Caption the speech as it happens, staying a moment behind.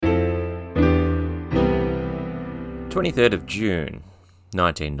23rd of June,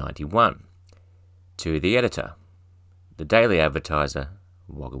 1991. To the editor, the Daily Advertiser,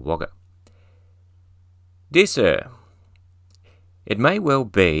 Wagga Wagga. Dear Sir, it may well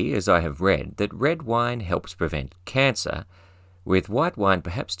be, as I have read, that red wine helps prevent cancer, with white wine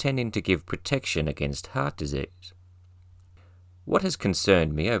perhaps tending to give protection against heart disease. What has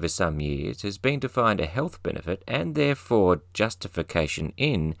concerned me over some years has been to find a health benefit and therefore justification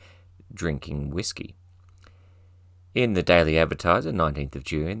in drinking whiskey. In the Daily Advertiser, 19th of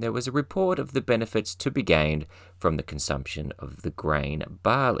June, there was a report of the benefits to be gained from the consumption of the grain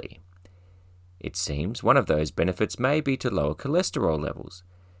barley. It seems one of those benefits may be to lower cholesterol levels.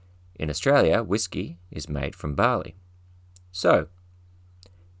 In Australia, whiskey is made from barley. So,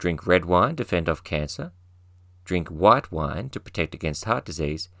 drink red wine to fend off cancer, drink white wine to protect against heart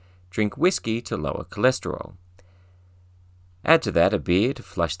disease, drink whiskey to lower cholesterol. Add to that a beer to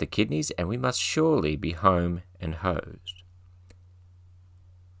flush the kidneys, and we must surely be home and hosed.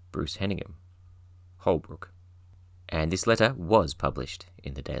 Bruce Henningham, Holbrook. And this letter was published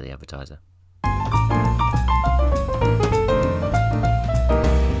in the Daily Advertiser.